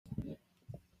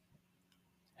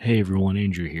Hey everyone,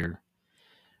 Andrew here.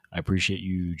 I appreciate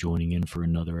you joining in for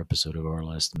another episode of Our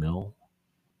Last Mill.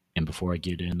 And before I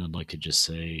get in, I'd like to just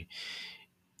say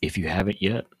if you haven't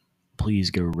yet,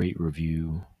 please go rate,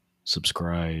 review,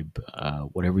 subscribe,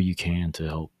 whatever you can to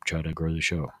help try to grow the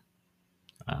show.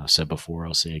 Said before,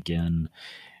 I'll say again,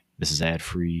 this is ad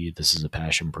free. This is a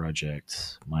passion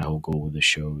project. My whole goal with this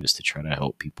show is to try to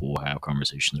help people have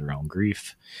conversations around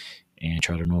grief and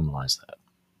try to normalize that.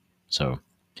 So,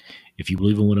 if you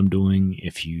believe in what I'm doing,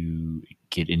 if you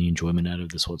get any enjoyment out of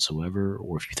this whatsoever,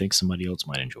 or if you think somebody else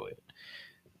might enjoy it,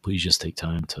 please just take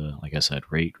time to, like I said,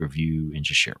 rate, review, and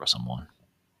just share it with someone.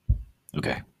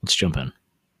 Okay, let's jump in.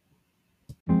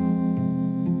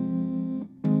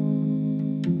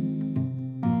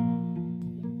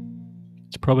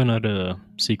 It's probably not a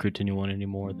secret to anyone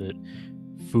anymore that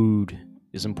food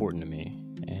is important to me,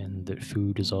 and that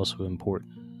food is also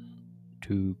important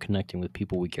to connecting with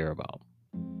people we care about.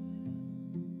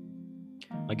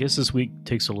 I guess this week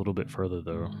takes a little bit further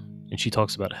though, and she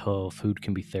talks about how food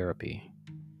can be therapy.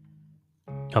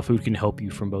 How food can help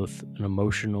you from both an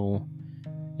emotional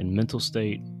and mental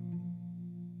state,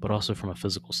 but also from a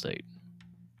physical state.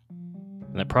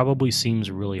 And that probably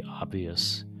seems really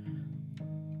obvious,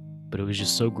 but it was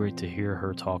just so great to hear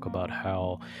her talk about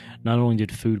how not only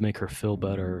did food make her feel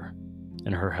better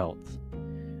in her health,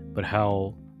 but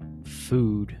how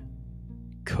food,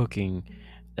 cooking,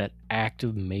 that act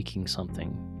of making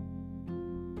something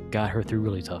got her through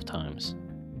really tough times.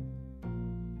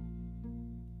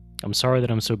 I'm sorry that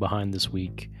I'm so behind this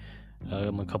week.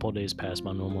 I'm a couple of days past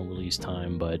my normal release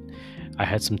time, but I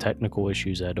had some technical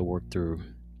issues I had to work through.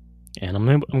 And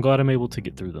I'm glad I'm able to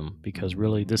get through them, because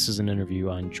really this is an interview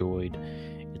I enjoyed.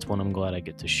 It's one I'm glad I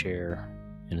get to share,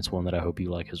 and it's one that I hope you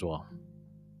like as well.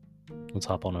 Let's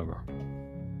hop on over.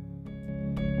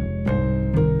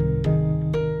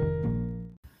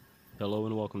 Hello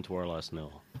and welcome to Our Last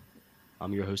Mill.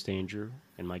 I'm your host Andrew,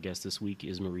 and my guest this week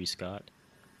is Marie Scott,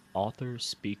 author,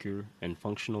 speaker, and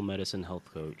functional medicine health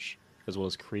coach, as well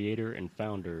as creator and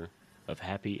founder of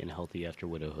Happy and Healthy After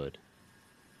Widowhood.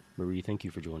 Marie, thank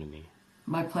you for joining me.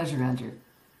 My pleasure, Andrew.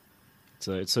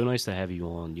 It's so nice to have you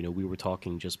on. You know, we were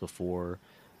talking just before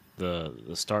the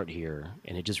start here,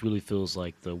 and it just really feels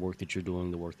like the work that you're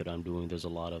doing, the work that I'm doing, there's a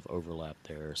lot of overlap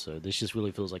there. So this just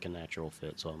really feels like a natural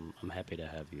fit. So I'm happy to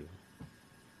have you.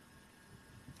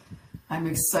 I'm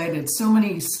excited. So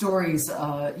many stories.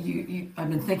 I've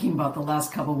been thinking about the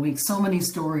last couple of weeks. So many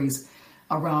stories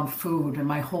around food, and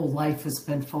my whole life has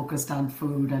been focused on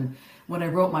food. And when I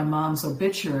wrote my mom's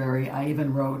obituary, I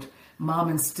even wrote, "Mom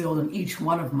instilled in each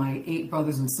one of my 8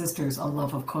 brothers and sisters a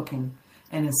love of cooking,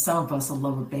 and in some of us a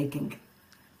love of baking."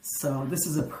 So this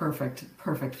is a perfect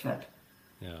fit.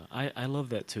 Yeah, I love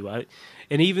that too.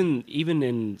 And even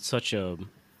in such a,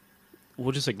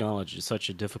 we'll just acknowledge it's such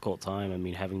a difficult time. I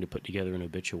mean, having to put together an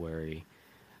obituary,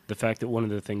 the fact that one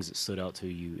of the things that stood out to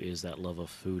you is that love of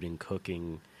food and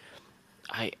cooking.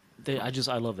 I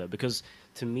love that, because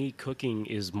to me cooking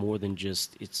is more than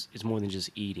just it's more than just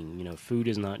eating. You know, food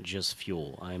is not just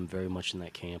fuel. I am very much in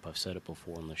that camp. I've said it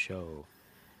before on the show.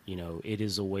 You know, it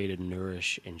is a way to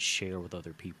nourish and share with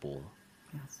other people.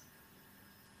 Yes.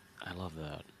 I love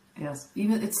that. Yes.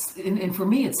 Even and for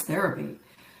me, it's therapy.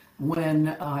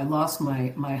 When I lost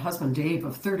my husband Dave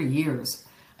of 30 years,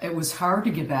 it was hard to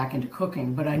get back into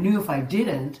cooking. But I knew if I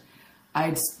didn't,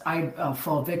 I'd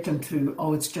fall victim to,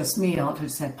 oh, it's just me. I'll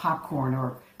just have popcorn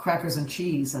or crackers and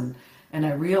cheese. And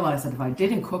I realized that if I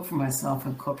didn't cook for myself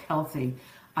and cook healthy,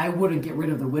 I wouldn't get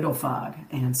rid of the widow fog.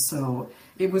 And so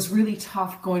it was really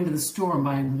tough going to the store and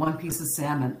buying one piece of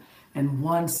salmon and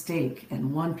one steak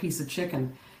and one piece of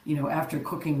chicken, you know, after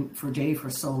cooking for Dave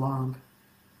for so long.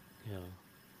 Yeah.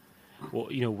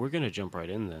 Well, you know, we're gonna jump right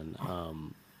in then.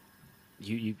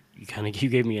 You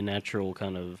gave me a natural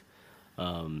kind of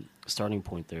starting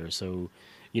point there. So,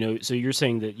 you know, so you're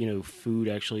saying that, you know, food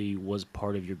actually was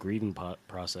part of your grieving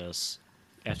process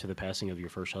after the passing of your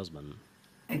first husband.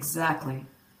 Exactly.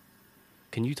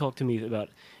 Can you talk to me about,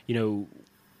 you know,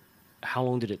 how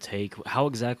long did it take? How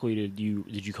exactly did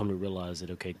you come to realize that,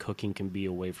 okay, cooking can be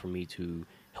a way for me to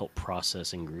help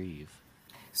process and grieve?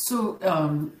 So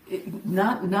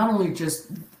not only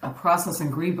just a process and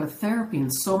grief, but therapy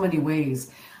in so many ways.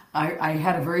 I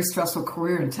had a very stressful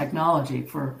career in technology.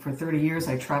 For 30 years,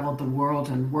 I traveled the world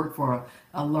and worked for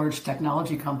a large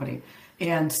technology company.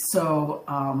 And so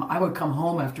I would come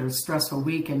home after a stressful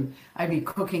week, and I'd be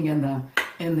cooking in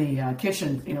the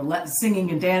kitchen, you know,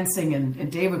 singing and dancing. And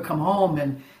Dave would come home,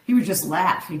 and he would just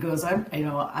laugh. He goes,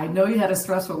 I know you had a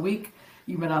stressful week.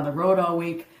 You've been on the road all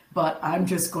week, but I'm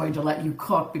just going to let you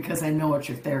cook because I know it's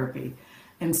your therapy.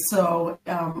 And so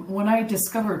when I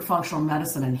discovered functional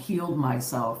medicine and healed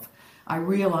myself, I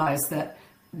realized that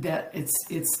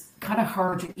it's kind of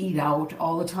hard to eat out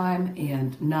all the time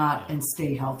and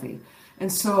stay healthy.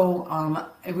 And so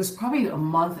it was probably a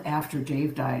month after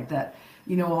Dave died that,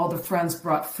 all the friends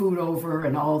brought food over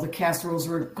and all the casseroles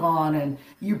were gone and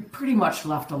you're pretty much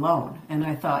left alone. And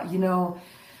I thought,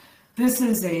 this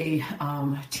is a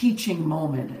teaching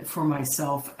moment for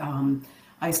myself.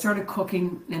 I started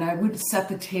cooking and I would set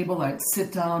the table. I'd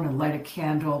sit down and light a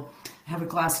candle, have a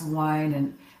glass of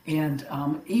wine, and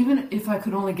even if I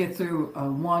could only get through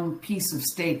one piece of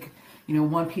steak,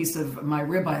 one piece of my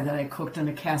ribeye that I cooked in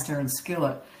a cast iron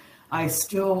skillet, I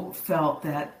still felt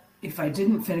that if I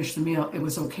didn't finish the meal, it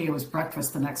was okay. It was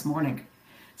breakfast the next morning.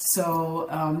 So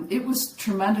it was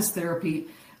tremendous therapy.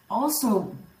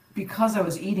 Also, because I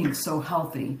was eating so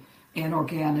healthy and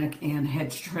organic and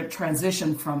had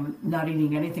transitioned from not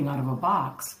eating anything out of a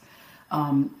box,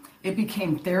 it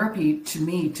became therapy to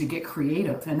me to get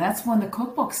creative. And that's when the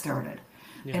cookbook started.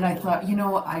 Yeah. And I thought,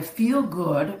 I feel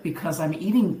good because I'm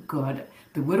eating good.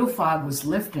 The widow fog was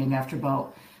lifting after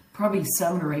about probably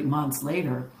 7 or 8 months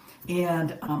later.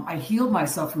 And I healed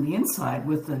myself from the inside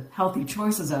with the healthy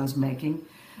choices I was making.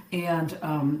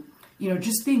 And,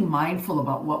 just being mindful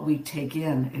about what we take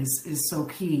in is so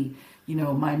key.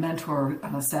 My mentor,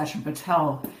 Sasha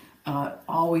Patel,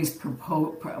 always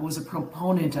was a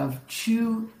proponent of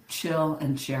chew, chill,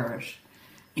 and cherish.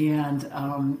 And,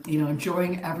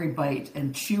 enjoying every bite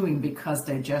and chewing because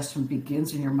digestion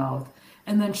begins in your mouth.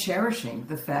 And then cherishing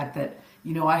the fact that,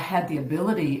 I had the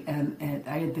ability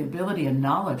and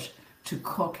knowledge to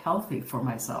cook healthy for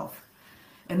myself.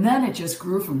 And then it just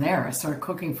grew from there. I started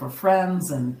cooking for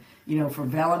friends and, for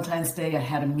Valentine's Day, I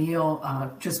had a meal,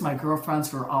 just my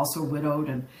girlfriends who were also widowed.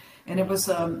 And it was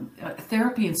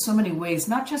therapy in so many ways,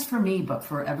 not just for me, but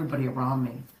for everybody around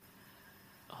me.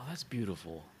 Oh, that's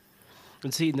beautiful.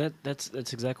 And see, that's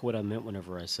exactly what I meant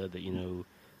whenever I said that,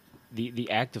 the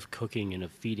act of cooking and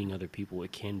of feeding other people,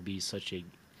 it can be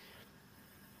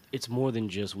it's more than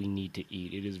just we need to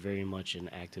eat. It is very much an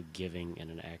act of giving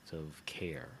and an act of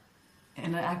care.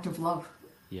 And an act of love.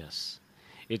 Yes.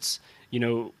 It's,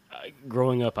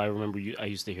 growing up, I remember I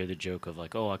used to hear the joke of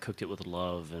like, oh, I cooked it with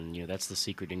love, and, that's the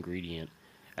secret ingredient.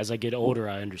 As I get older,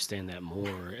 I understand that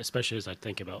more, especially as I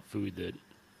think about food that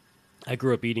I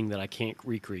grew up eating that I can't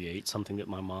recreate, something that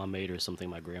my mom made or something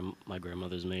my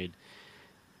grandmother's made.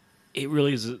 It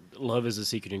really is, love is a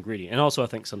secret ingredient. And also I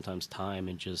think sometimes time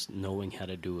and just knowing how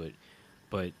to do it,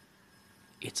 but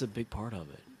it's a big part of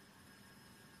it.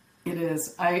 It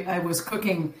is. I was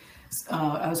cooking,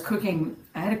 I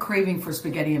had a craving for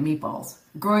spaghetti and meatballs.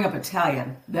 Growing up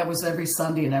Italian, that was every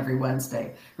Sunday and every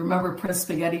Wednesday. Remember Prince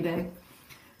Spaghetti Day?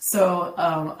 So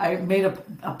I made a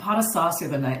pot of sauce the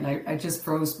other night, and I just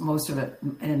froze most of it.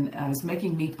 And I was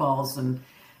making meatballs, and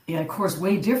of course,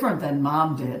 way different than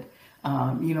Mom did.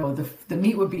 The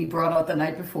meat would be brought out the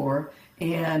night before,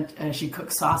 and she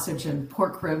cooked sausage and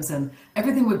pork ribs, and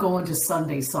everything would go into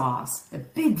Sunday sauce,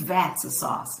 big vats of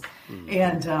sauce.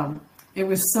 And it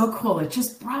was so cool. It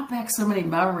just brought back so many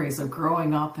memories of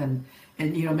growing up and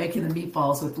making the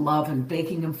meatballs with love and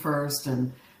baking them first.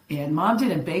 And Mom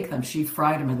didn't bake them. She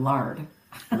fried them in lard.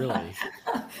 Really?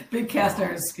 Big cast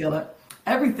iron skillet.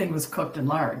 Everything was cooked in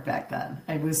lard back then.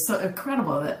 It was so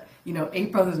incredible that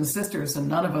 8 brothers and sisters, and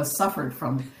none of us suffered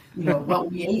from, what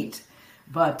we ate.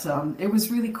 But it was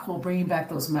really cool bringing back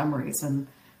those memories and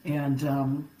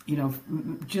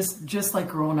just like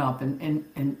growing up.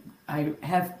 And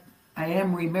I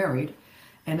am remarried.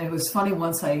 And it was funny,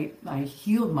 once I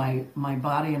healed my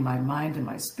body and my mind and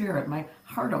my spirit, my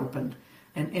heart opened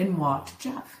and in walked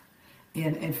Jeff.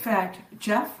 And in fact,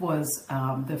 Jeff was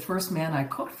the first man I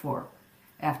cooked for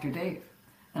after Dave.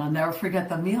 And I'll never forget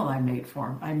the meal I made for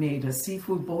him. I made a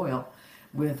seafood boil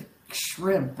with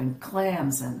shrimp and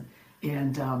clams and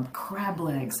crab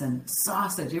legs and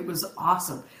sausage. It was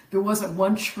awesome. There wasn't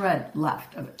one shred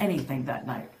left of anything that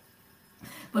night.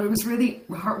 But it was really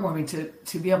heartwarming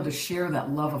to be able to share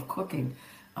that love of cooking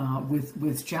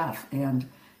with Jeff. And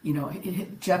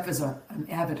Jeff is an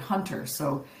avid hunter,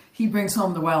 so he brings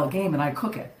home the wild game and I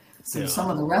cook it. So some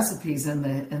of the recipes in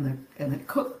the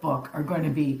cookbook are going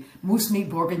to be moose meat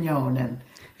bourguignon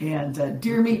and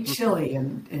deer meat chili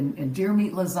and deer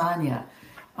meat lasagna,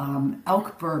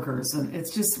 elk burgers, and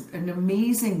it's just an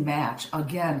amazing match.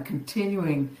 Again,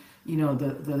 continuing,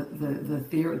 the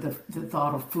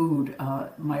thought of food.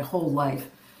 My whole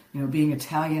life, being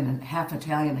Italian and half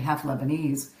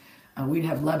Lebanese, we'd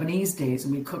have Lebanese days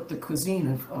and we cooked the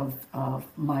cuisine of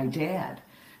my dad.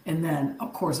 And then,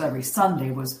 of course, every Sunday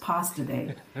was pasta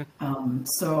day.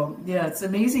 So, yeah, it's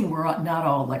amazing we're not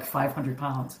all like 500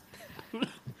 pounds.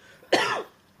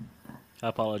 I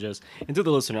apologize. And to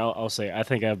the listener, I'll say I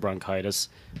think I have bronchitis,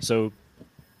 so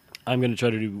I'm going to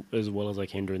try to do as well as I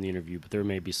can during the interview. But there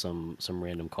may be some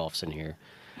random coughs in here.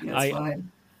 Yeah, it's I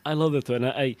fine. I love that though,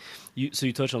 and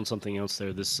you touched on something else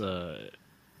there.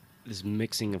 This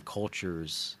mixing of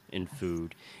cultures in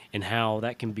food, and how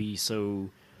that can be so.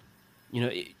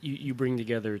 You bring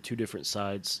together two different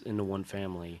sides into one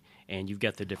family, and you've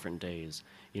got the different days.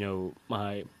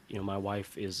 My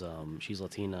wife is she's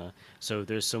Latina, so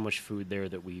there's so much food there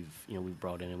that we've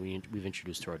brought in, and we've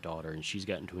introduced to our daughter, and she's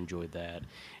gotten to enjoy that,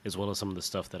 as well as some of the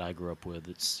stuff that I grew up with.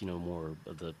 It's more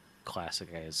of the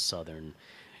classic as Southern,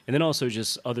 and then also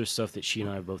just other stuff that she and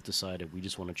I both decided we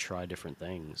just want to try different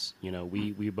things.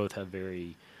 We both have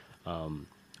very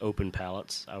open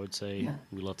palates. I would say Yeah.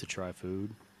 we love to try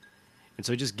food. And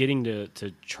so just getting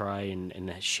to try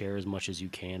and share as much as you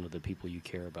can with the people you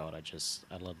care about,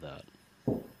 I love that.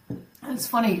 It's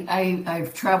funny.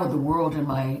 I've traveled the world in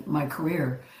my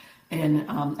career, and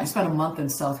I spent a month in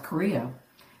South Korea.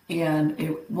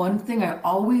 And one thing I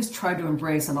always tried to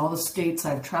embrace in all the states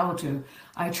I've traveled to,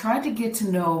 I tried to get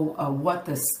to know what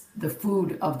the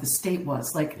food of the state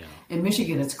was. Like Yeah. in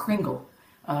Michigan, it's Kringle.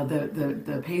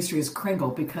 The pastry is Kringle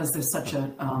because there's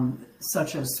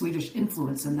such a Swedish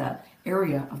influence in that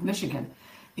area of Michigan.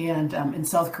 And in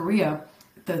South Korea,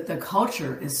 the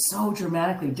culture is so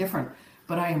dramatically different.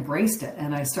 But I embraced it,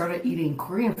 and I started eating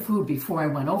Korean food before I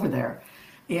went over there.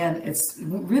 And it's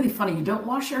really funny. You don't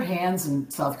wash your hands in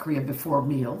South Korea before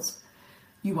meals.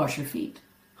 You wash your feet.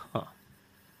 Huh.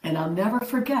 And I'll never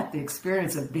forget the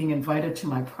experience of being invited to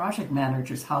my project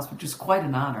manager's house, which is quite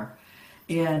an honor,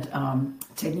 and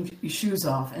taking your shoes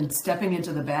off and stepping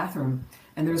into the bathroom.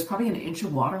 And there was probably an inch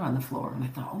of water on the floor. And I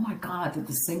thought, oh my God, did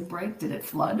the sink break? Did it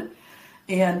flood?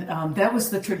 And that was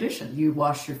the tradition. You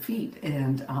wash your feet.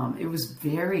 And it was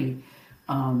very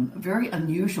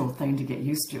unusual thing to get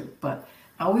used to. But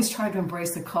I always tried to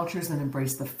embrace the cultures and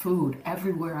embrace the food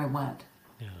everywhere I went.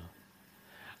 Yeah.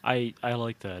 I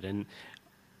like that. And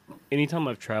anytime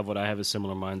I've traveled, I have a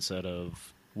similar mindset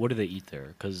of what do they eat there?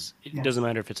 Because it Yes. doesn't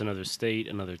matter if it's another state,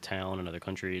 another town, another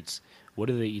country. It's what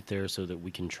do they eat there so that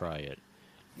we can try it.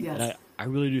 And Yes. I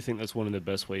really do think that's one of the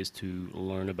best ways to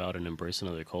learn about and embrace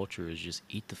another culture is just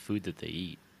eat the food that they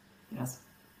eat. Yes.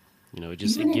 It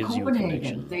Even in gives you a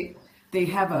Copenhagen, connection. they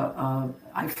have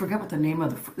I forget what the name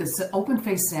of it's an open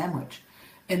face sandwich,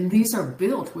 and these are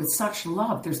built with such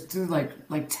love. There's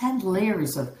like 10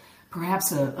 layers of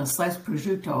perhaps a sliced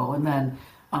prosciutto, and then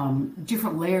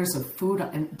different layers of food,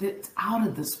 and it's out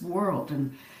of this world.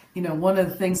 And one of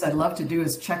the things I love to do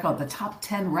is check out the top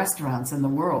 10 restaurants in the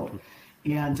world,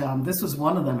 and this was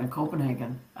one of them in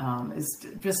Copenhagen. It's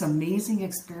just amazing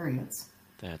experience.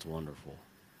 That's wonderful.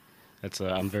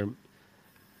 I'm very.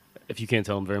 If you can't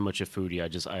tell, I'm very much a foodie.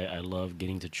 I love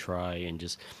getting to try and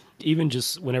just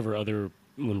whenever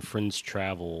when friends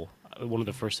travel, one of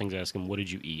the first things I ask them, what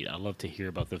did you eat? I love to hear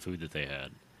about the food that they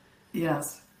had.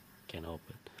 Yes. Can't help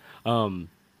it.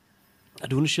 I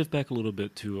do want to shift back a little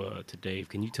bit to Dave.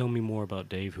 Can you tell me more about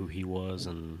Dave, who he was,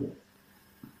 and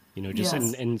just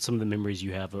Yes. and some of the memories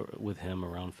you have with him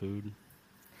around food?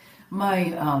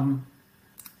 My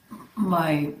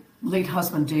my late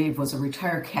husband Dave was a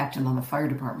retired captain on the fire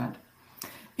department,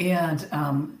 and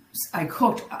I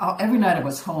cooked every night I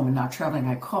was home and not traveling.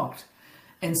 I cooked,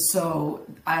 and so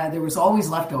there was always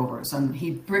leftovers, and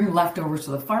he'd bring leftovers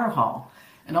to the fire hall,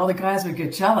 and all the guys would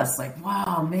get jealous, like,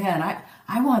 "Wow, man,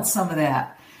 I want some of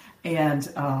that." And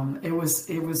it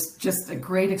was just a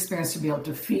great experience to be able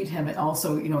to feed him, and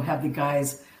also have the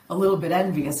guys a little bit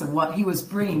envious of what he was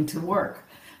bringing to work.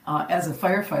 As a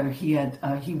firefighter,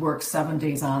 he worked 7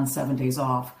 days on, 7 days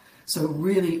off, so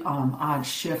really odd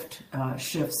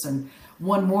shifts. And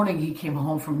one morning he came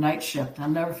home from night shift. I'll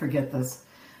never forget this.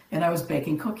 And I was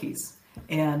baking cookies,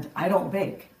 and I don't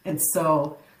bake, and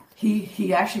so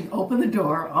he actually opened the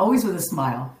door, always with a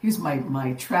smile. He was my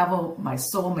my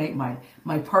soulmate,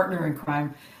 my partner in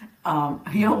crime.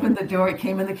 He opened the door, he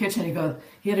came in the kitchen,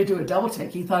 he had to do a double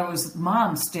take. He thought it was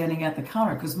Mom standing at the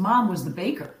counter because Mom was the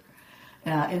baker.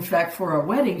 In fact, for our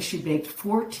wedding, she baked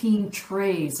 14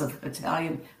 trays of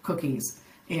Italian cookies.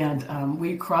 And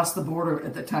we crossed the border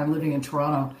at the time, living in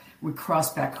Toronto. We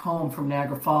crossed back home from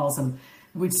Niagara Falls, and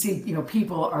we'd see,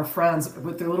 people, our friends,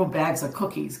 with their little bags of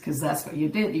cookies, because that's what you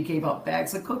did. You gave out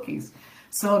bags of cookies.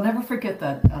 So I'll never forget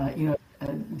that,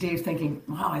 Dave thinking,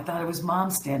 wow, I thought it was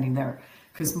Mom standing there,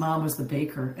 because Mom was the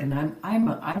baker, and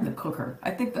I'm the cooker.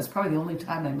 I think that's probably the only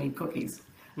time I made cookies.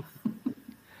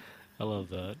 I love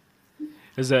that.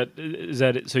 Is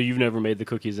that it? So you've never made the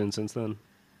cookies in since then?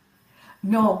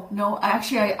 No, no.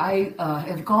 Actually, I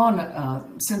have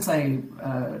gone since I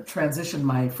transitioned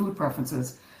my food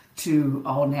preferences to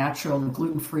all natural and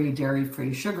gluten-free,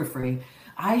 dairy-free, sugar-free.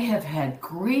 I have had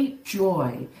great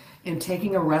joy in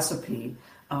taking a recipe.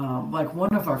 Like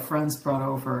one of our friends brought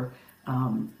over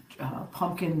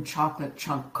pumpkin chocolate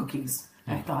chunk cookies.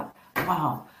 And I thought,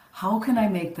 wow, how can I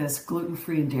make this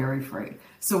gluten-free and dairy-free?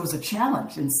 So it was a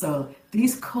challenge. And so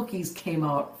these cookies came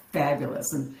out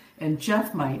fabulous. And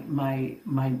Jeff, my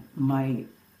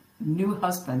new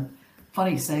husband,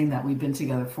 funny saying that, we've been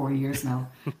together 4 years now,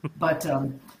 but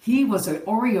he was an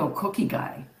Oreo cookie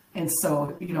guy. And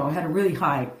so, had a really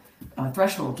high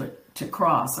threshold to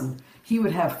cross. And he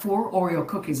would have 4 Oreo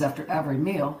cookies after every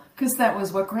meal because that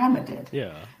was what Grandma did.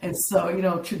 Yeah. And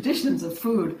so, traditions of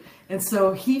food. And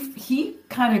so he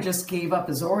kind of just gave up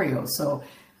his Oreos. So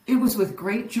it was with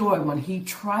great joy when he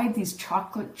tried these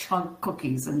chocolate chunk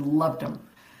cookies and loved them.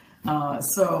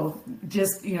 So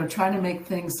just, trying to make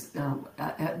things, the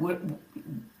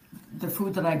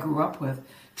food that I grew up with,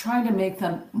 trying to make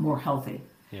them more healthy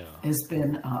has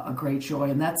been a great joy.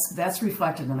 And that's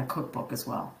reflected in a cookbook as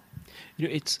well.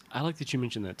 I like that you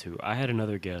mentioned that too. I had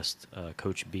another guest,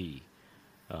 Coach B,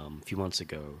 a few months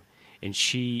ago, and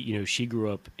she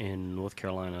grew up in North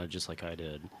Carolina just like I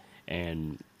did.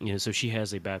 And, so she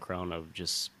has a background of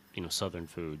just, Southern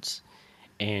foods.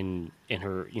 And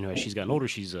her, as she's gotten older,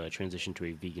 she's transitioned to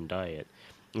a vegan diet.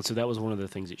 And so that was one of the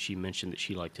things that she mentioned that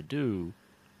she liked to do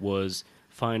was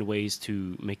find ways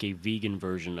to make a vegan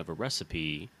version of a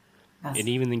recipe. Yes. And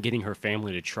even then getting her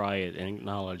family to try it and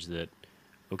acknowledge that,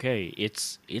 okay,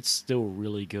 it's still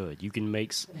really good. You can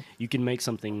make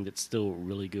something that's still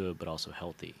really good, but also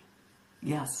healthy.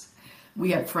 Yes. We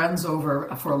had friends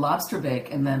over for a lobster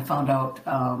bake and then found out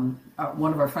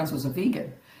one of our friends was a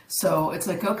vegan. So it's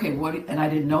like, okay, and I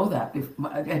didn't know that.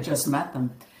 I had just met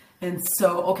them. And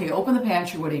so, okay, open the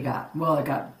pantry. What do you got? Well,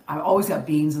 I always got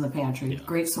beans in the pantry. Yeah.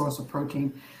 Great source of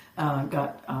protein. I've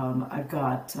got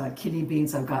kidney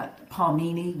beans. I've got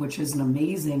palmini, which is an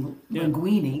amazing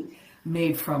linguine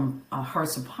made from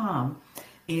hearts of palm.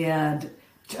 And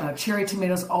cherry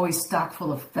tomatoes, always stocked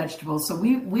full of vegetables. So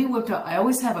we whipped up, I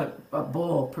always have a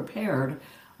bowl prepared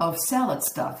of salad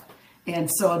stuff.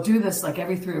 And so I'll do this like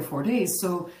every 3 or 4 days.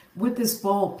 So with this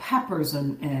bowl, peppers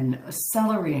and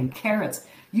celery and carrots,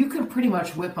 you can pretty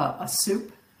much whip up a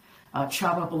soup,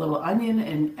 chop up a little onion.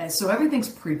 And so everything's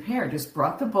prepared. Just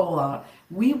brought the bowl out.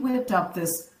 We whipped up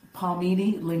this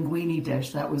palmini linguine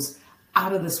dish that was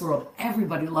out of this world.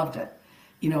 Everybody loved it.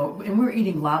 And we were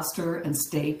eating lobster and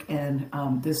steak and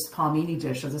this palmini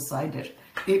dish as a side dish.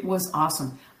 It was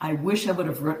awesome. I wish I would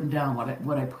have written down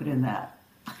what I put in that.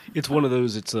 It's one of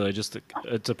those. It's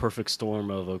it's a perfect storm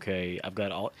of, okay, I've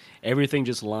got everything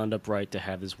just lined up right to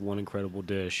have this one incredible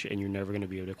dish, and you're never going to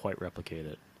be able to quite replicate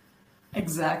it.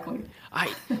 Exactly.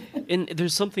 And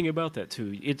there's something about that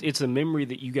too. It's a memory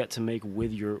that you got to make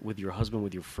with your husband,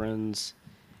 with your friends,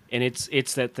 and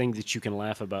it's that thing that you can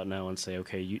laugh about now and say,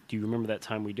 okay, do you remember that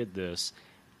time we did this?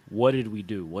 What did we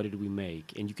do? What did we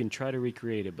make? And you can try to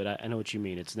recreate it, but I know what you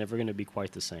mean. It's never going to be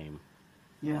quite the same.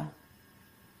 Yeah.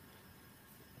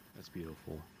 That's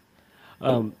beautiful.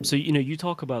 So you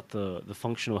talk about the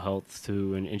functional health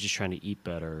too, and just trying to eat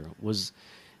better.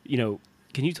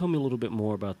 Can you tell me a little bit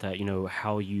more about that?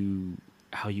 How you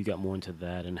got more into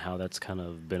that, and how that's kind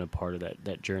of been a part of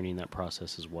that journey and that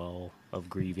process as well of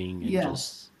grieving and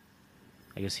just,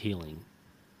 I guess, healing.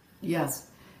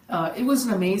 Yes, it was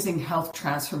an amazing health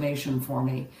transformation for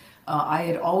me. I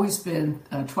had always been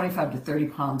 25 to 30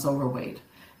 pounds overweight,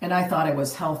 and I thought I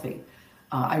was healthy.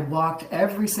 I walked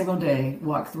every single day,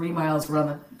 walked 3 miles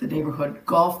around the neighborhood,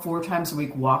 golf 4 times a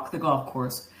week, walked the golf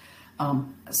course.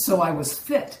 So I was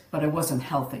fit, but I wasn't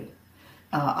healthy.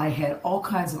 I had all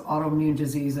kinds of autoimmune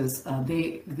diseases.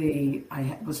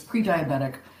 I was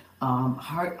pre-diabetic,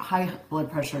 high blood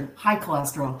pressure, high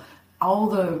cholesterol, all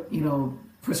the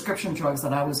prescription drugs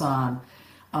that I was on.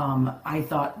 I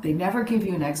thought they never give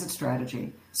you an exit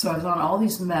strategy. So I was on all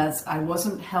these meds. I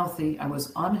wasn't healthy. I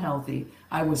was unhealthy.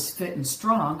 I was fit and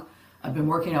strong. I've been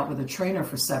working out with a trainer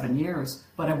for 7 years,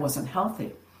 but I wasn't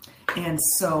healthy. And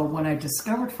so when I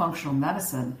discovered functional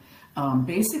medicine,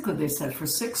 basically they said for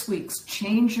 6 weeks,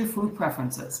 change your food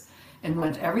preferences, and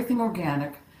went everything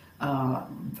organic,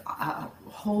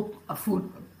 whole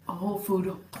food,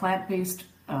 plant-based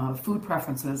food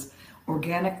preferences,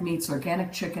 organic meats,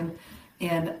 organic chicken.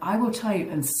 And I will tell you,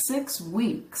 in 6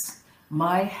 weeks,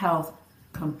 my health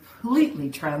completely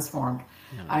transformed.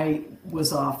 Yeah. I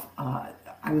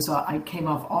came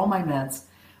off all my meds.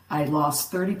 I lost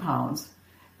 30 pounds.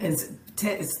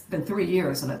 It's been 3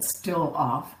 years and it's still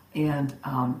off. And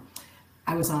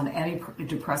I was on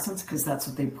antidepressants because that's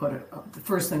what they put. The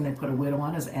first thing they put a widow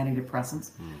on is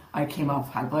antidepressants. I came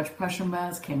off high blood pressure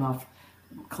meds, came off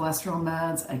cholesterol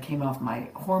meds, I came off my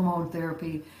hormone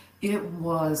therapy. It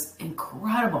was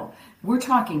incredible. We're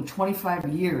talking 25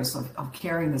 years of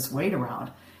carrying this weight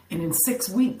around, and in 6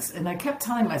 weeks. And I kept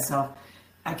telling myself,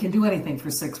 I can do anything for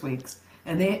 6 weeks.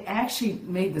 And they actually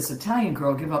made this Italian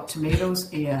girl give up tomatoes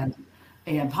and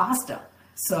pasta.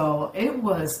 So it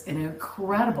was an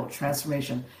incredible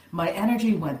transformation. My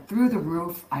energy went through the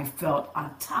roof. I felt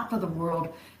on top of the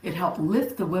world. It helped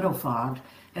lift the widow fog.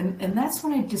 And that's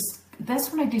when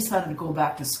I decided to go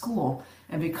back to school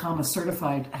and become a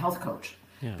certified health coach.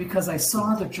 Yeah. Because I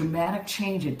saw the dramatic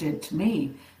change it did to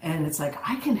me. And it's like,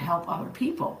 I can help other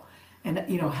people. And,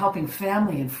 you know, helping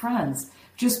family and friends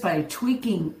just by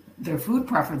tweaking their food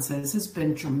preferences has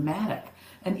been dramatic.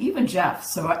 And even Jeff,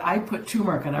 so I put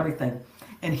turmeric on everything.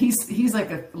 And he's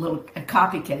like a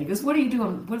copycat. He goes, "What are you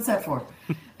doing? What is that for?"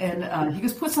 And he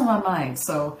goes, "Put some on mine."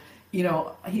 So, you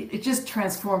know, it just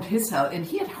transformed his health. And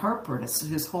he had heartburn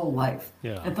his whole life,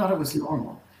 and thought it was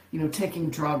normal. You know, taking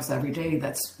drugs every day.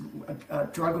 That's a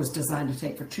drug was designed to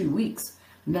take for 2 weeks,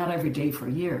 not every day for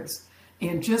years.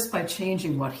 And just by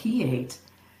changing what he ate,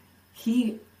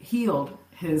 he healed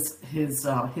his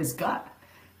gut.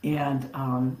 And,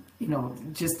 you know,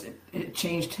 just it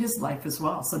changed his life as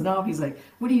well. So now he's like,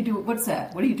 "What do you do? What's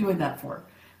that? What are you doing that for?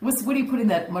 What are you putting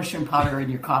that mushroom powder in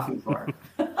your coffee for?"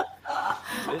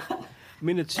 I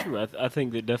mean, it's true. I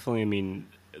think that definitely, I mean,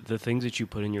 the things that you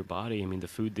put in your body, I mean, the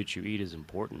food that you eat is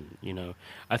important, you know.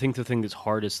 I think the thing that's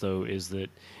hardest, though, is that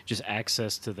just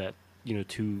access to that, you know,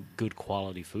 to good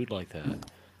quality food like that.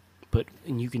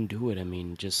 And you can do it. I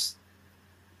mean, just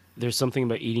there's something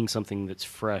about eating something that's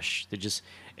fresh that just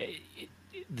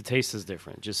the taste is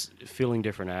different. Just feeling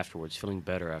different afterwards, feeling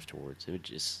better afterwards.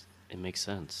 It makes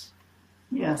sense.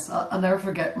 Yes, I'll never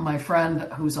forget my friend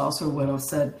who's also a widow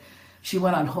said she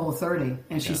went on Whole30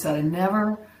 and she said, "I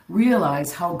never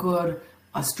realized how good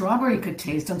a strawberry could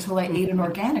taste until I ate an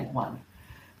organic one."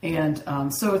 And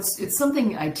so it's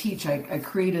something I teach. I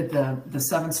created the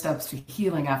 7 steps to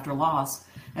healing after loss,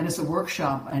 and it's a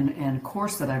workshop and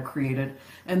course that I've created.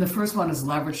 And the first one is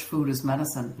leverage food as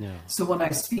medicine. Yeah. So when I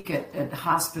speak at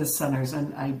hospice centers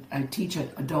and I teach at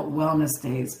adult wellness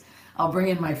days, I'll bring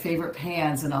in my favorite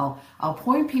pans and I'll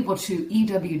point people to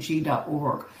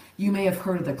ewg.org. You may have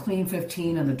heard of the Clean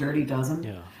 15 and the Dirty Dozen.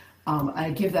 Yeah.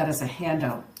 I give that as a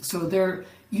handout. So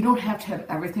you don't have to have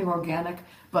everything organic,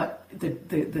 but the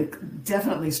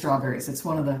definitely strawberries. It's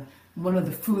one of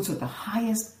the foods with the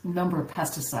highest number of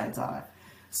pesticides on it.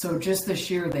 So just this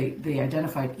year they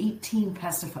identified 18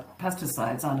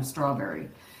 pesticides on a strawberry.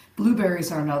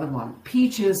 Blueberries are another one.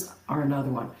 Peaches are another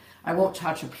one. I won't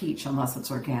touch a peach unless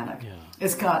it's organic. Yeah.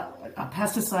 It's got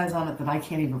pesticides on it that I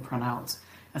can't even pronounce.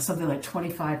 And something like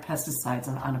 25 pesticides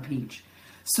on a peach.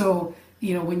 So,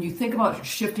 you know, when you think about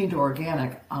shifting to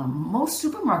organic, most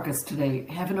supermarkets today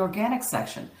have an organic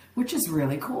section, which is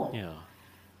really cool. Yeah.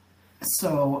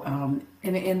 So,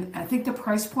 and I think the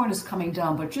price point is coming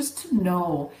down, but just to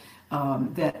know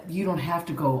that you don't have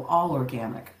to go all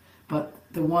organic, but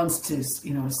the ones to,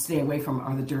 you know, stay away from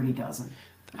are the Dirty Dozen.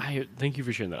 I thank you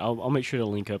for sharing that. I'll make sure to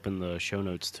link up in the show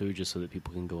notes too, just so that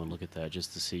people can go and look at that,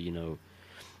 just to see, you know,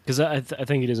 because I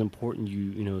think it is important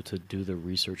you know to do the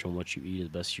research on what you eat as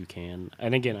best you can.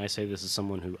 And again, I say this as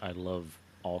someone who I love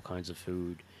all kinds of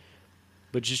food,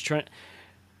 but just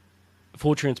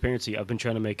full transparency, I've been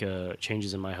trying to make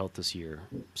changes in my health this year.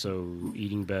 So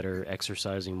eating better,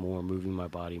 exercising more, moving my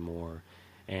body more,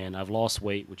 and I've lost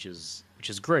weight, which is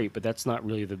great. But that's not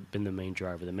really been the main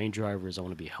driver. The main driver is I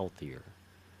want to be healthier.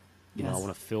 You know, I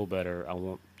want to feel better. I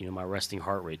want, you know, my resting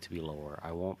heart rate to be lower. I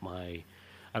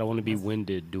don't want to be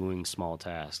winded doing small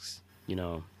tasks, you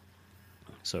know.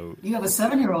 So you have a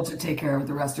 7-year-old to take care of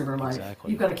the rest of her life.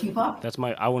 Exactly. You've got to keep up.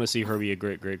 I want to see her be a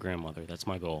great grandmother. That's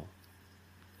my goal.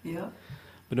 Yeah.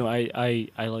 But no, I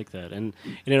like that. And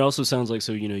it also sounds like,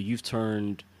 so, you know, you've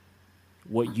turned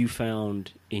what you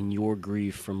found in your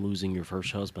grief from losing your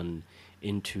first husband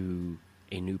into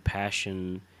a new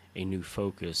passion, a new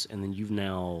focus, and then you've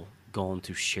now gone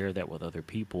to share that with other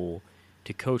people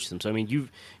to coach them. So, I mean,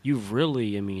 you've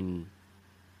really, I mean,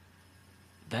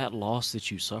 that loss that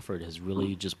you suffered has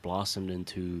really just blossomed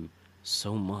into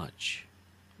so much.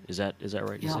 Is that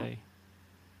right to say?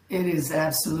 It is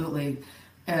absolutely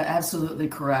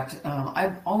correct.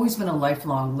 I've always been a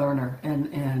lifelong learner,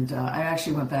 and I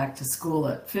actually went back to school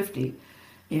at 50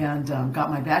 and got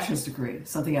my bachelor's degree,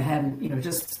 something I hadn't, you know,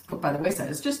 just put by the wayside.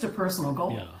 It's just a personal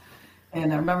goal. Yeah.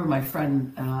 And I remember my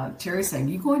friend Terry saying,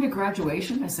 "You going to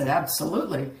graduation?" I said,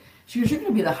 "Absolutely." She goes, "You're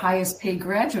going to be the highest paid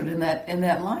graduate in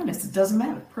that line." I said, "Doesn't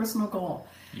matter, personal goal."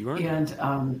 You earned it.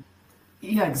 And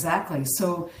yeah, exactly.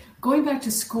 So going back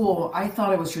to school, I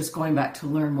thought I was just going back to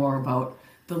learn more about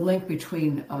the link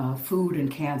between food and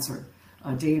cancer.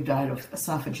 Dave died of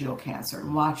esophageal cancer,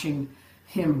 and watching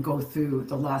him go through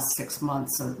the last 6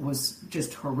 months was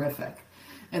just horrific.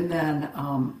 And then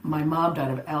my mom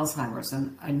died of Alzheimer's,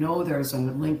 and I know there's a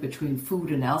link between food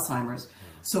and Alzheimer's.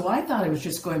 So I thought I was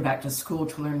just going back to school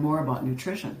to learn more about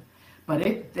nutrition.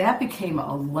 But that became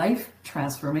a life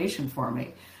transformation for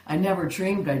me. I never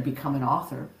dreamed I'd become an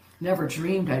author. Never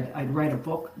dreamed I'd write a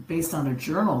book based on a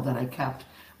journal that I kept,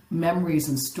 memories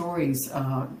and stories,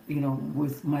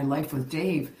 with my life with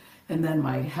Dave, and then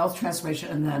my health transformation,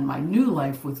 and then my new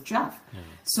life with Jeff.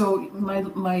 So my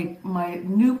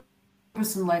new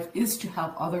purpose in life is to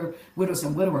help other widows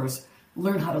and widowers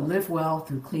learn how to live well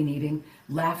through clean eating,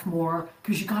 laugh more,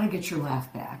 because you got to get your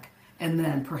laugh back, and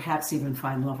then perhaps even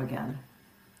find love again.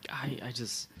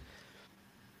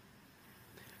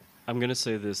 I'm going to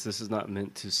say this. This is not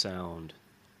meant to sound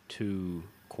too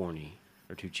corny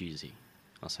or too cheesy.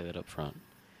 I'll say that up front.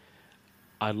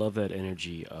 I love that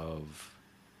energy of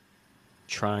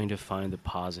trying to find the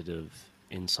positive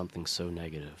in something so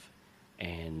negative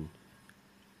and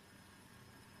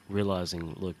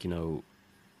realizing, look,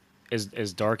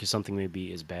 as dark as something may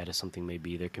be, as bad as something may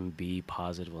be, there can be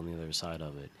positive on the other side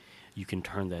of it. You can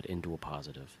turn that into a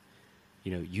positive.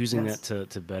 Using Yes. that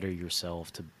to better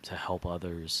yourself, to help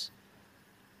others,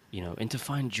 and to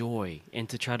find joy, and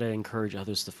to try to encourage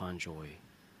others to find joy.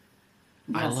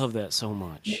 I Yes. love that so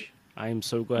much. I am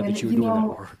so glad And that you were doing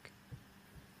that work.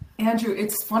 Andrew,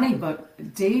 it's funny,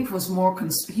 but Dave was more,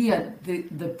 he had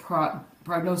the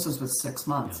prognosis was 6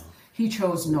 months. He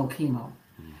chose no chemo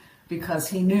because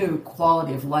he knew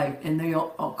quality of life. And they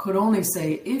could only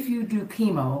say, if you do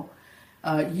chemo,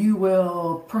 you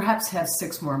will perhaps have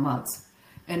 6 more months.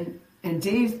 And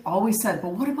Dave always said,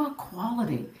 but what about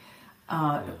quality?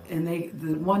 And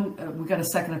we got a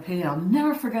second opinion. I'll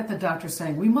never forget the doctor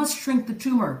saying, we must shrink the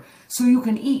tumor so you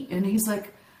can eat. And he's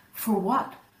like, for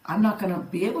what? I'm not going to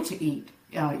be able to eat.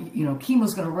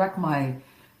 Chemo's going to wreck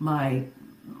my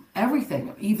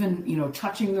everything. Even,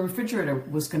 touching the refrigerator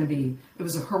it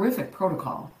was a horrific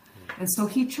protocol. And so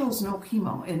he chose no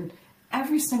chemo. And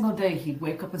every single day he'd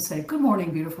wake up and say, good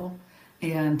morning, beautiful.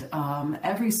 And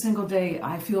every single day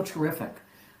I feel terrific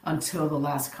until the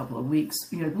last couple of weeks.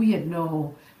 We had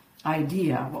no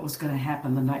idea what was going to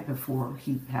happen the night before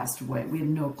he passed away. We had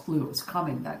no clue it was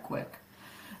coming that quick.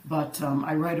 But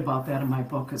I write about that in my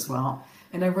book as well.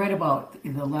 And I write about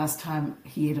the last time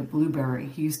he ate a blueberry.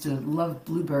 He used to love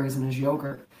blueberries in his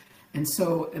yogurt. And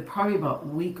so probably about a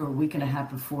week or a week and a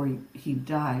half before he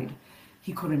died,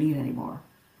 he couldn't eat anymore.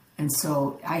 And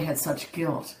so I had such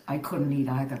guilt. I couldn't eat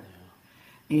either.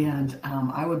 And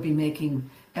I would be making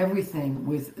everything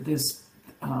with this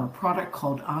product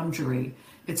called Andre.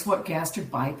 It's what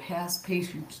gastric bypass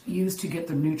patients use to get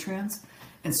the nutrients.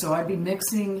 And so I'd be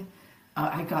mixing.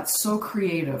 I got so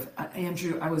creative.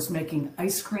 Andrew, I was making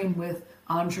ice cream with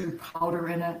Andre powder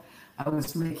in it. I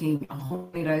was making a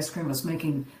homemade ice cream. I was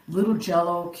making little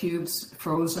Jello cubes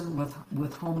frozen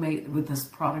with this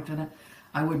product in it.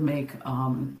 I would make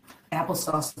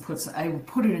applesauce. I would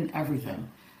put it in everything.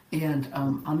 And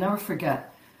I'll never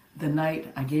forget the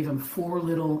night I gave him 4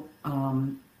 little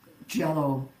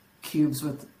Jello cubes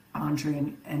with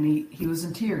Andre, and he was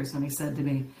in tears, and he said to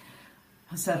me,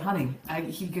 I said, honey,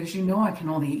 he goes, I can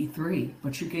only eat 3,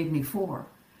 but you gave me 4.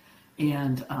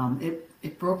 And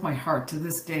it broke my heart. To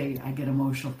this day, I get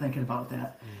emotional thinking about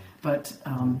that. But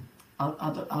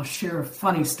I'll share a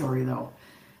funny story, though.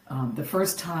 The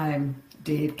first time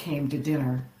Dave came to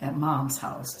dinner at Mom's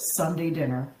house, Sunday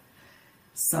dinner,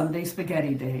 Sunday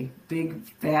spaghetti day, big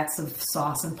vats of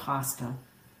sauce and pasta.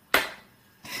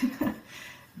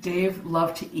 Dave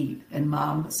loved to eat, and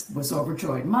Mom was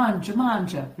overjoyed. Manja,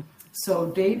 manja.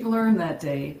 So Dave learned that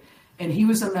day, and he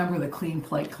was a member of the Clean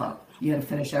Plate Club. You had to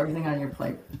finish everything on your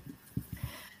plate.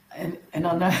 And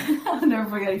I'll never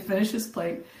forget, he finished his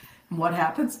plate, and what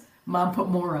happens? Mom put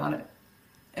more on it,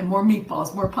 and more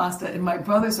meatballs, more pasta, and my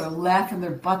brothers are laughing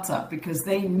their butts up because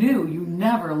they knew you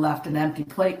never left an empty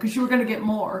plate because you were going to get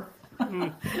more.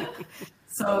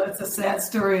 So it's a sad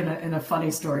story and a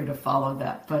funny story to follow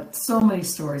that, but so many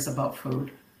stories about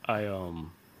food.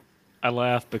 I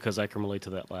laugh because I can relate to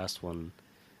that last one.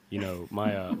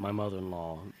 My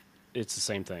mother-in-law, it's the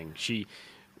same thing.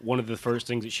 One of the first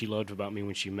things that she loved about me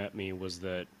when she met me was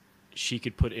that she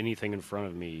could put anything in front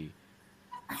of me,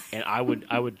 and I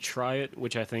would try it,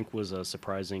 which I think was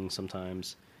surprising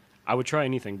sometimes. I would try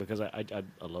anything because I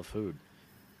love food.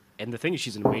 And the thing is,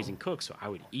 she's an amazing cook, so I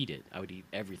would eat it. I would eat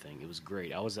everything. It was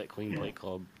great. I was at Clean Plate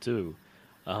Club too.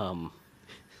 Um,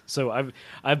 so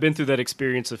I've been through that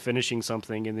experience of finishing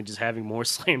something and then just having more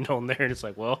slammed on there, and it's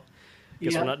like, well,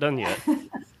 guess we're Yeah. not done yet.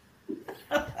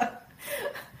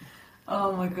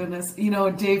 Oh my goodness. You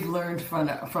know, Dave learned from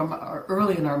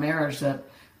early in our marriage that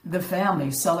the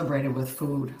family celebrated with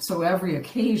food. So every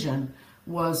occasion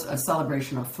was a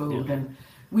celebration of food. Yeah. And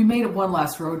we made it one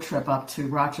last road trip up to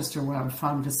Rochester where I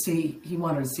found to see, he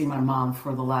wanted to see my mom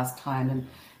for the last time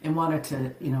and wanted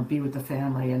to, you know, be with the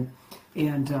family. And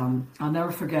I'll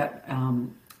never forget,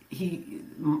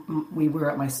 we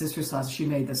were at my sister's house. She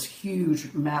made this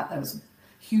huge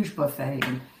buffet,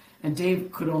 and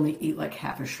Dave could only eat like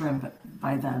half a shrimp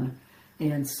by then.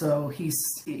 And so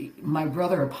my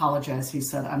brother apologized. He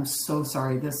said, "I'm so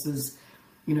sorry. This is,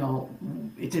 you know,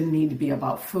 it didn't need to be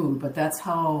about food, but that's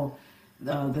how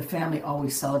the family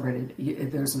always celebrated.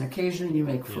 If there's an occasion, you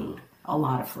make food, a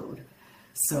lot of food."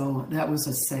 So that was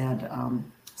a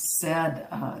sad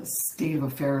state of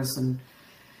affairs,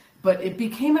 but it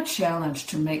became a challenge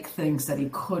to make things that he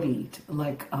could eat.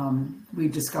 Like we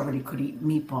discovered he could eat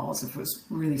meatballs if it was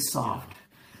really soft.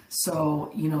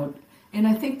 So, you know, and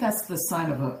I think that's the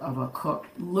sign of a cook,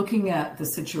 looking at the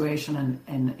situation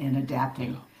and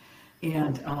adapting.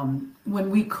 And when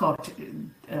we cooked,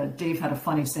 Dave had a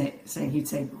funny saying. He'd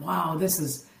say, "Wow, this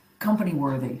is company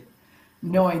worthy,"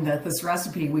 knowing that this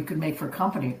recipe we could make for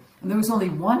company. And there was only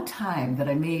one time that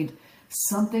I made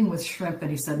something with shrimp,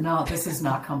 and he said, "No, this is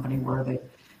not company worthy."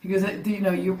 He goes, "You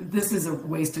know, this is a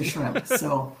waste of shrimp."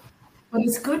 So, but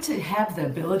it's good to have the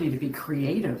ability to be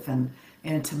creative and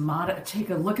to take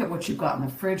a look at what you've got in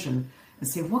the fridge and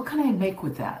say, "What can I make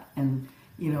with that?" And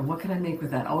you know, what can I make with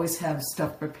that? Always have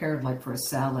stuff prepared like for a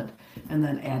salad, and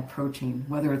then add protein,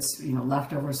 whether it's, you know,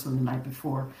 leftovers from the night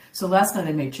before. So last night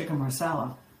I made chicken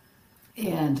marsala,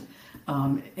 and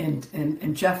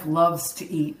Jeff loves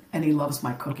to eat, and he loves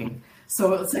my cooking.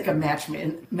 So it's like a match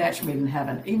made in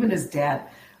heaven. Even his dad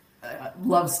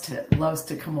loves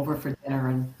to come over for dinner,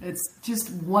 and it's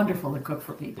just wonderful to cook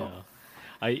for people.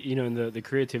 Yeah. You know, and the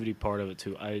creativity part of it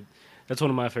too. That's one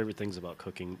of my favorite things about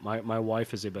cooking. My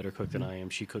wife is a better cook than I am.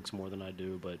 She cooks more than I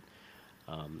do, but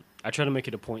I try to make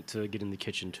it a point to get in the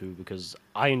kitchen too because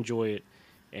I enjoy it,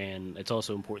 and it's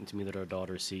also important to me that our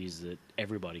daughter sees that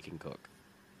everybody can cook.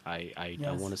 I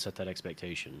want to set that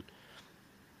expectation.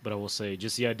 But I will say,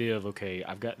 just the idea of, okay,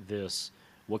 I've got this.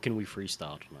 What can we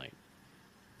freestyle tonight?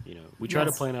 You know, we try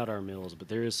to plan out our meals, but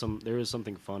there is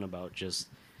something fun about just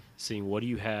seeing what do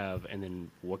you have, and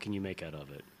then what can you make out of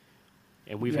it.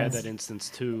 And we've had that instance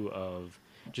too of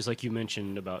just like you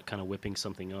mentioned about kind of whipping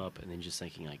something up, and then just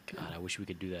thinking like, God, I wish we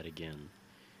could do that again.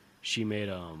 She made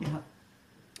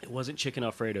it wasn't chicken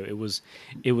Alfredo. It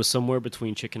was somewhere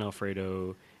between chicken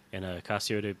Alfredo and a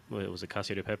cacio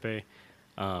de pepe.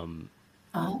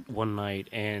 One night,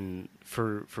 and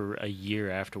for a year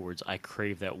afterwards, I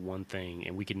craved that one thing,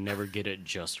 and we could never get it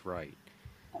just right.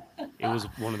 It was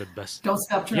one of the best. Don't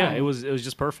stop trying. Yeah, it was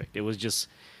just perfect. It was just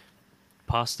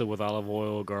pasta with olive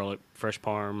oil, garlic, fresh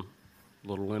parm,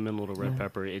 little lemon, little red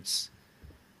pepper. It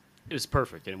was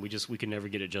perfect, and we could never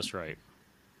get it just right.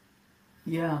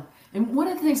 Yeah. And one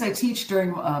of the things I teach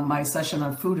during my session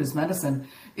on food as medicine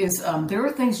is there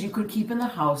are things you could keep in the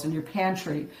house, in your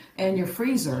pantry and your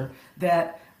freezer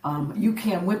that you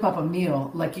can whip up a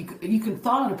meal. Like you can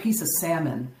thaw out a piece of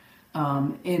salmon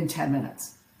in 10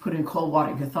 minutes. Put in cold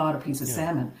water, you can thaw out a piece of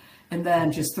salmon, and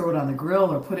then just throw it on the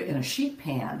grill or put it in a sheet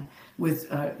pan with,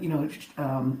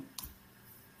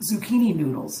 zucchini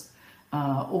noodles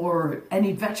or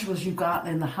any vegetables you've got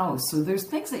in the house. So there's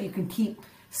things that you can keep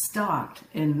stocked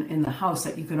in the house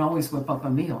that you can always whip up a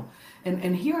meal.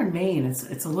 And here in Maine,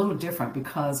 it's a little different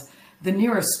because the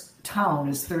nearest town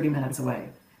is 30 minutes away.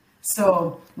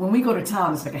 So when we go to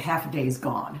town, it's like a half a day's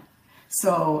gone.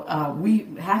 So we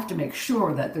have to make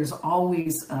sure that there's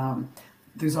always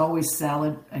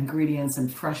salad ingredients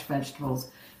and fresh vegetables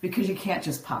because you can't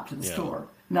just pop to the store.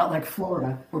 Not like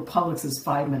Florida, where Publix is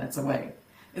 5 minutes away.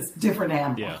 It's different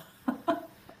animal. Yeah.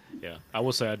 Yeah, I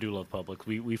will say I do love Publix.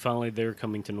 We finally, they're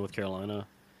coming to North Carolina.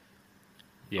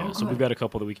 Yeah, so we've got a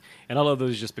couple of the week. And I love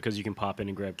those just because you can pop in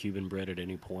and grab Cuban bread at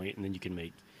any point, and then you can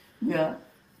make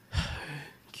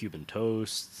Cuban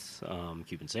toasts,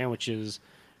 Cuban sandwiches.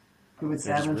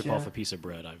 Just rip off a piece of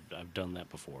bread. I've done that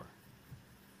before.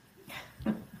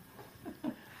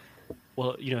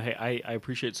 Well, you know, hey, I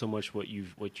appreciate so much what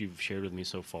you've shared with me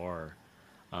so far.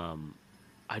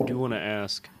 I do want to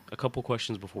ask a couple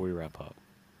questions before we wrap up.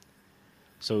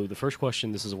 So the first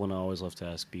question, this is one I always love to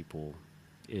ask people,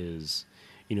 is,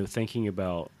 you know, thinking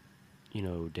about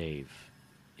Dave,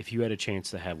 if you had a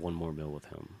chance to have one more meal with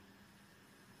him,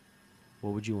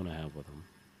 what would you want to have with him?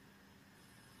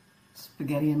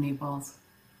 Spaghetti and meatballs.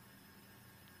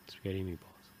 Spaghetti and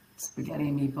meatballs. Spaghetti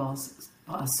and meatballs.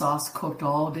 Sauce cooked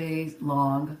all day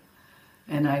long.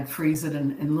 And I'd freeze it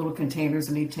in little containers,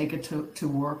 and he'd take it to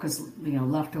work as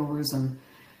leftovers, and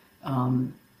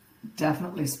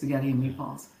definitely spaghetti and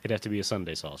meatballs. It'd have to be a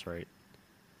Sunday sauce, right?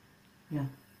 Yeah.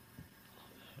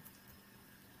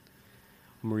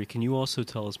 Marie, can you also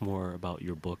tell us more about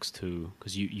your books too?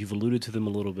 Because you've alluded to them a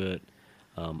little bit.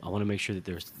 I want to make sure that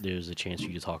there's a chance for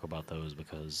you to talk about those,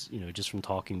 because just from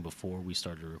talking before we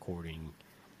started recording,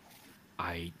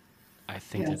 I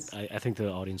think Yes. I think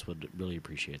the audience would really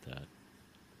appreciate that.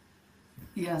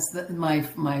 Yes, my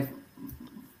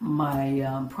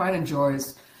pride and joy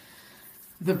is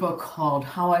the book called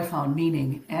How I Found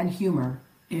Meaning and Humor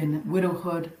in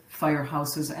Widowhood,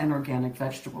 Firehouses, and Organic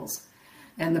Vegetables.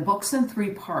 And the book's in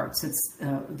 3 parts. It's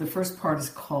the first part is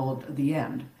called The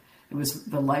End. It was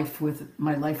my life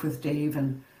with Dave,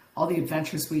 and all the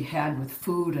adventures we had with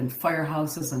food and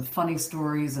firehouses and funny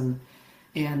stories, and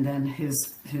then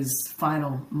his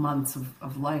final months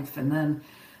of life. And then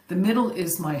the middle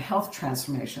is my health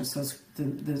transformation. So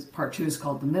the part 2 is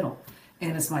called The Middle,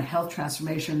 and it's my health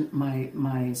transformation,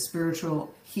 my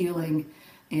spiritual healing,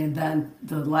 and then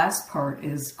the last part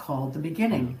is called The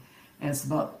Beginning, and it's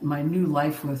about my new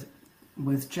life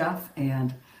with Jeff.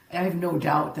 And I have no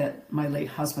doubt that my late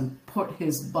husband put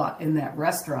his butt in that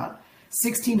restaurant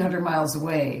 1,600 miles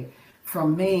away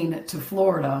from Maine to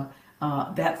Florida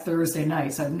that Thursday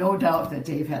night. So I have no doubt that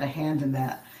Dave had a hand in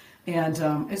that. And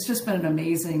it's just been an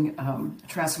amazing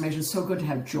transformation. So good to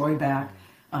have joy back.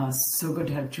 So good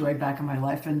to have joy back in my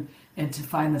life, and to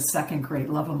find the second great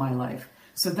love of my life.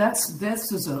 So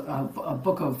this is a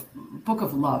book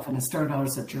of love, and it started out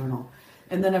as a journal.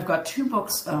 And then I've got 2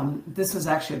 books. This is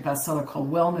actually a bestseller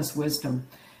called Wellness Wisdom,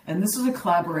 and this is a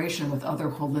collaboration with other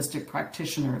holistic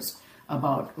practitioners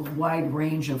about a wide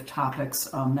range of topics,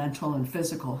 mental and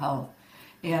physical health.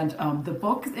 And the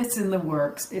book that's in the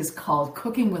works is called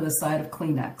Cooking with a Side of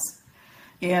Kleenex.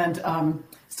 And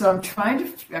so I'm trying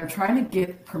to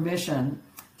get permission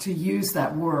to use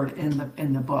that word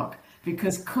in the book,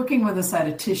 because cooking with a side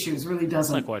of tissues really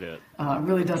doesn't Not quite it.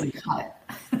 Really doesn't cut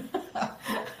it.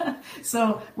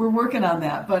 So we're working on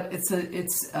that, but it's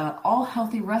all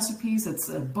healthy recipes. It's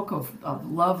a book of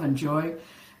love and joy.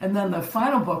 And then the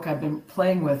final book I've been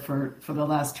playing with for the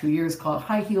last 2 years, called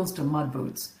High Heels to Mud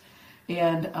Boots.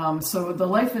 And so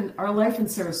our life in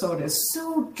Sarasota is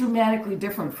so dramatically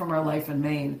different from our life in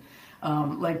Maine.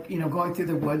 Going through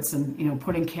the woods and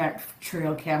putting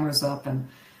trail cameras up, and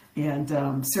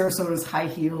Sarasota's high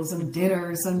heels and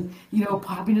dinners, and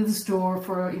popping to the store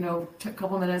for a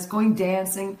couple of minutes, going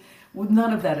dancing. Well,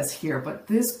 none of that is here, but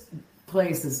this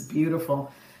place is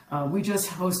beautiful. We just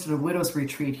hosted a widow's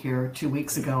retreat here 2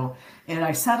 weeks ago, and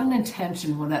I set an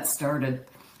intention when that started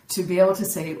to be able to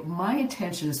say, my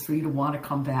intention is for you to want to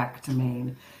come back to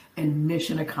Maine, and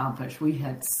mission accomplished. We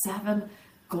had 7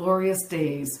 glorious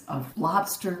days of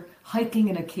lobster, hiking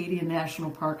in Acadia National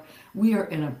Park. We are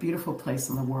in a beautiful place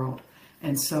in the world.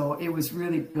 And so it was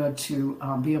really good to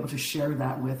be able to share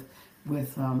that with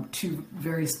 2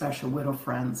 very special widow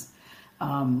friends.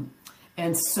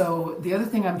 And so the other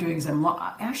thing I'm doing is I'm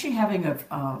actually having a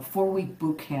 4-week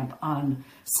boot camp on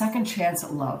Second Chance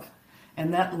at Love.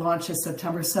 And that launches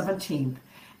September 17th.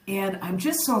 And I'm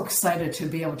just so excited to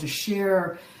be able to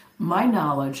share my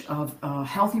knowledge of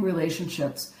healthy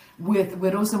relationships with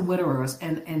widows and widowers,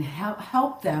 and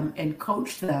help them and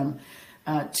coach them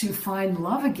to find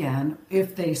love again,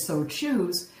 if they so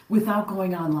choose, without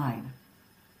going online.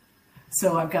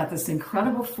 So I've got this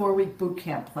incredible 4-week boot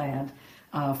camp planned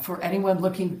for anyone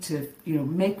looking to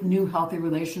make new healthy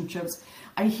relationships.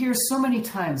 I hear so many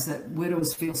times that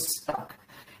widows feel stuck.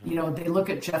 They look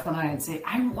at Jeff and I and say,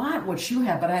 I want what you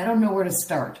have, but I don't know where to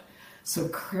start. So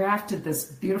crafted this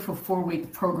beautiful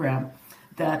 4-week program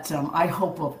that I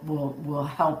hope will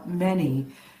help many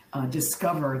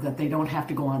discover that they don't have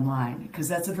to go online, because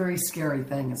that's a very scary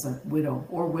thing as a widow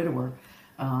or widower.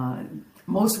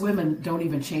 Most women don't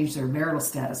even change their marital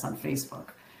status on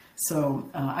Facebook. So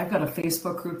I've got a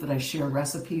Facebook group that I share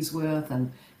recipes with,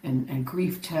 and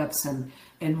grief tips, and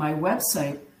my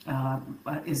website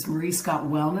is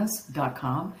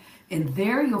mariescottwellness.com. And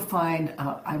there you'll find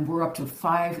we're up to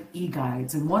 5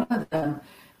 e-guides, and one of them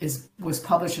was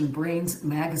published in Brains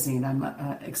Magazine. I'm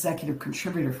an executive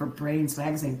contributor for Brains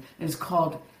Magazine. It's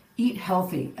called Eat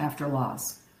Healthy After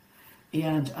Loss.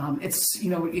 And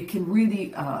it can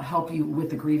really help you with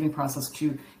the grieving process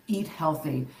to eat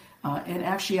healthy, and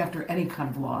actually after any kind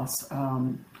of loss,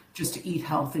 just to eat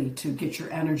healthy, to get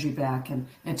your energy back and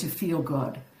to feel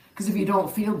good. Because if you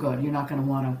don't feel good, you're not going to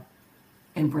want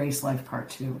to embrace life part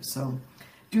 2. So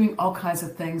doing all kinds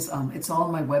of things. It's all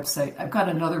on my website. I've got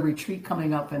another retreat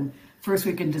coming up in first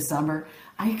week in December.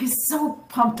 I get so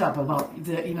pumped up about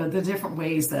the different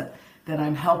ways that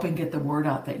I'm helping get the word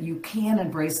out that you can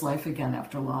embrace life again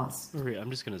after loss. Marie, I'm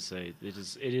just gonna say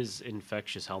it is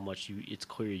infectious how much it's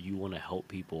clear you want to help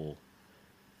people.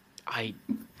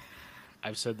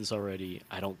 I've said this already.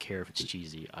 I don't care if it's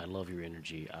cheesy. I love your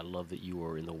energy. I love that you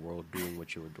are in the world doing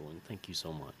what you were doing. Thank you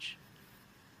so much.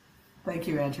 Thank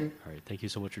you, Andrew. All right. Thank you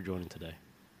so much for joining today.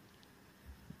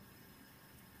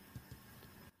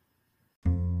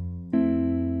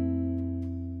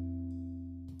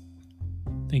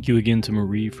 Thank you again to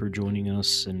Marie for joining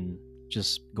us and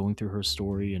just going through her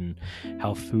story and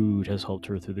how food has helped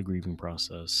her through the grieving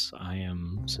process. I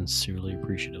am sincerely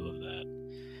appreciative of that.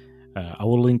 I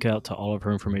will link out to all of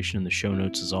her information in the show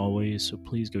notes as always, so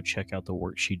please go check out the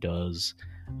work she does.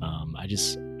 I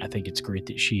think it's great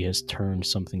that she has turned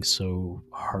something so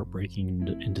heartbreaking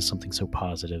into something so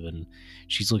positive, and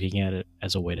she's looking at it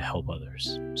as a way to help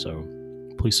others. So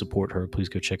please support her. Please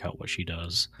go check out what she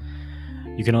does.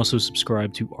 You can also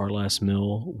subscribe to Our Last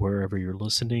Meal wherever you're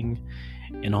listening.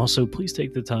 And also, please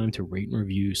take the time to rate and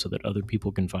review so that other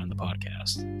people can find the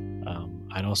podcast.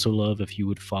 I'd also love if you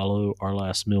would follow Our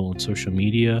Last Meal on social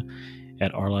media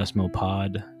at Our Last Meal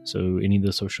Pod. So any of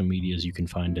the social medias, you can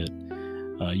find it.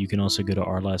 You can also go to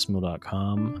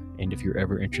ourlastmeal.com. And if you're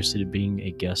ever interested in being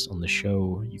a guest on the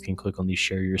show, you can click on the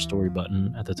Share Your Story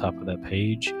button at the top of that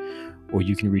page. Or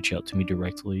you can reach out to me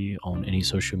directly on any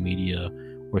social media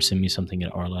or send me something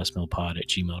at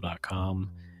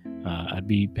ourlastmealpod@gmail.com. I'd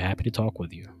be happy to talk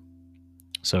with you.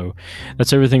 So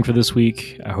that's everything for this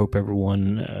week. I hope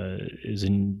everyone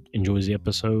enjoys the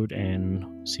episode,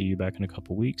 and see you back in a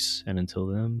couple weeks. And until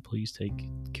then, please take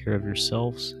care of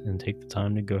yourselves and take the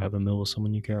time to go have a meal with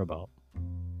someone you care about.